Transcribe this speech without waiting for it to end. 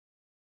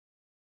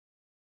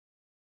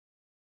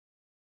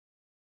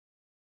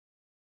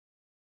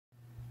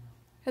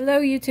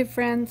Hello YouTube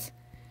friends.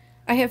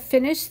 I have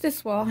finished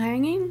this wall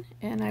hanging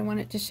and I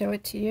wanted to show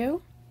it to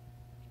you.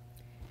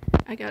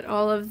 I got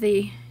all of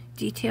the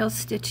detail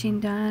stitching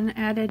done,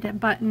 added a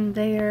button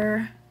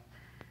there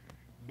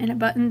and a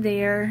button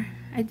there.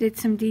 I did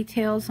some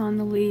details on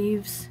the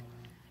leaves,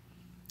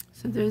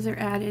 so those are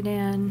added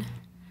in.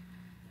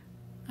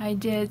 I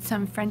did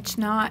some French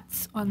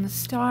knots on the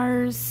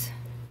stars,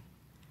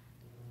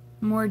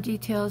 more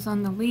details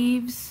on the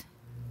leaves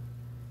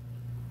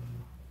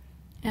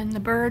and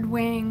the bird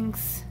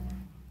wings.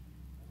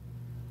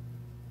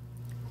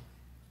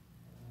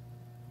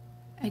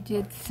 I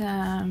did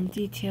some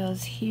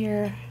details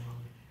here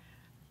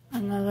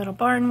on the little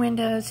barn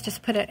windows,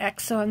 just put an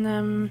X on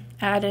them,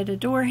 added a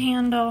door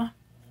handle.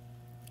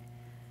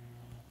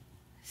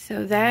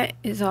 So that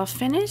is all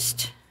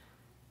finished.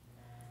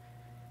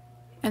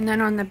 And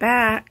then on the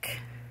back,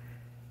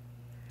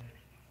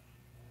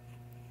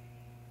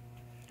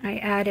 I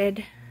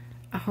added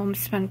a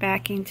homespun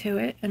backing to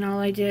it, and all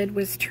I did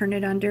was turn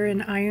it under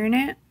and iron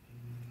it.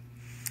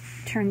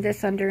 Turn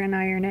this under and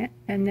iron it,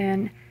 and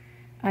then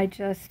I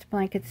just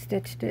blanket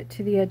stitched it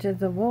to the edge of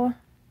the wool.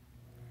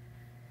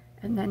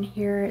 And then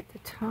here at the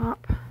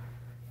top,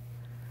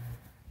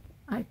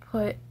 I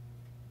put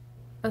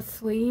a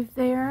sleeve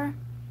there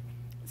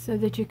so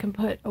that you can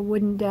put a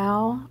wooden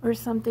dowel or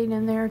something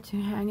in there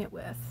to hang it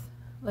with,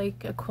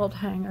 like a quilt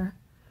hanger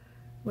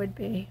would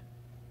be.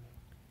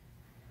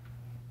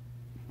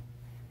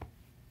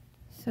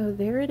 So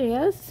there it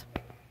is.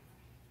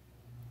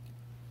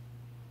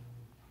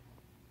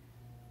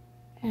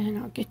 And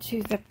I'll get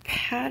you the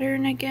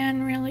pattern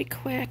again really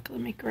quick. Let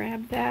me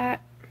grab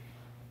that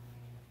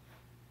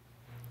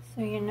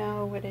so you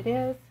know what it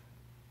is.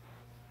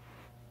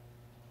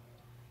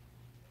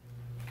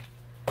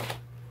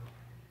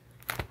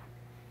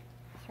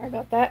 Sorry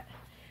about that.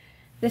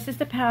 This is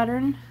the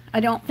pattern. I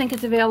don't think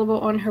it's available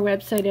on her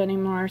website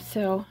anymore,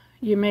 so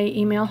you may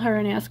email her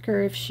and ask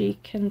her if she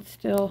can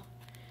still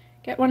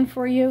get one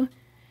for you.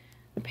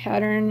 The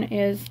pattern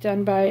is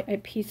done by A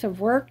Piece of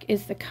Work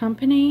is the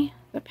company.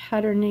 The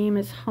pattern name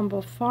is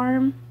Humble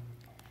Farm.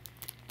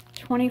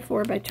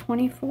 24 by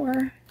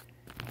 24.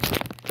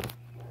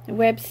 The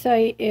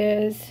website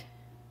is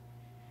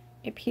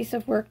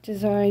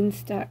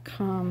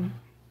apieceofworkdesigns.com.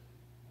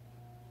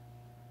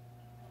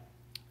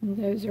 And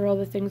those are all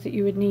the things that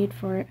you would need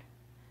for it.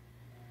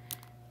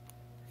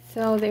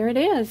 So there it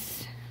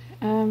is.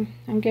 I'm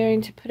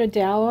going to put a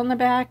dowel on the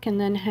back and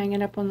then hang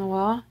it up on the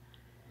wall.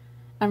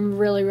 I'm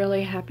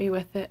really happy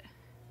with it.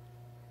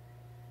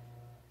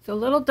 It's a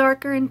little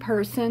darker in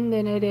person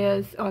than it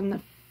is on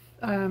the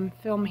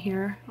film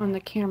here on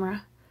the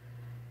camera.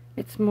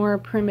 It's more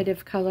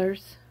primitive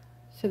colors,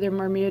 so they're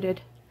more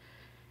muted.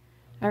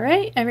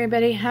 Alright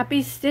everybody,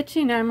 happy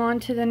stitching. I'm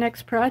on to the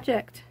next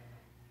project.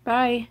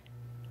 Bye.